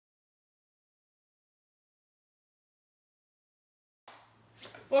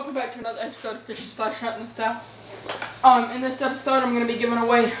Welcome back to another episode of Fishin / Huntin South. In this episode, I'm going to be giving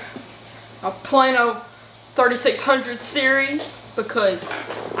away a Plano 3600 series because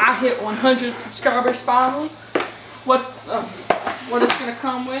I hit 100 subscribers finally. What it's going to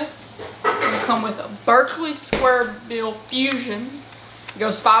come with? It's going to come with a Berkeley Square Bill Fusion. It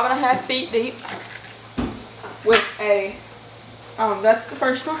goes 5.5 feet deep with a, that's the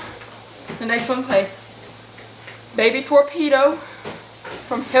first one. The next one's a baby torpedo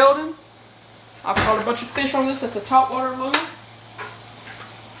from Huntin. I've caught a bunch of fish on this. That's a topwater lure.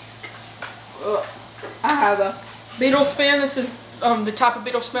 I have a beetle spin. This is the type of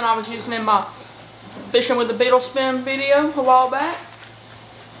beetle spin I was using in my fishing with the beetle spin video a while back.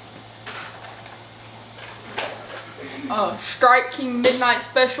 Strike King Midnight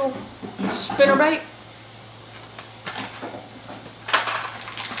Special spinnerbait.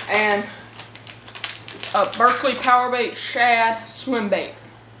 And a Berkeley Powerbait Shad swim bait.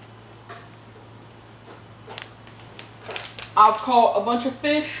 I've caught a bunch of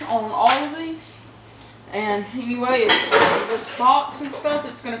fish on all of these, and anyway, this box and stuff,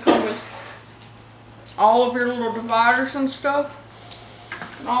 it's going to come with all of your little dividers and stuff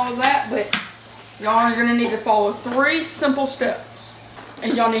and all of that, but y'all are going to need to follow 3 simple steps.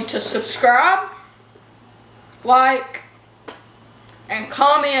 And y'all need to subscribe, like, and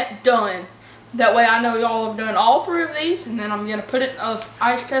comment done. That way I know y'all have done all 3 of these, and then I'm going to put it in an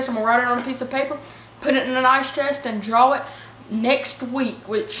ice chest. I'm going to write it on a piece of paper, put it in an ice chest, and draw it next week,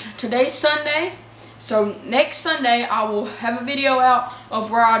 which today's Sunday. So next Sunday I will have a video out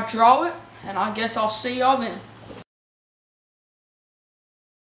of where I draw it, and I guess I'll see y'all then.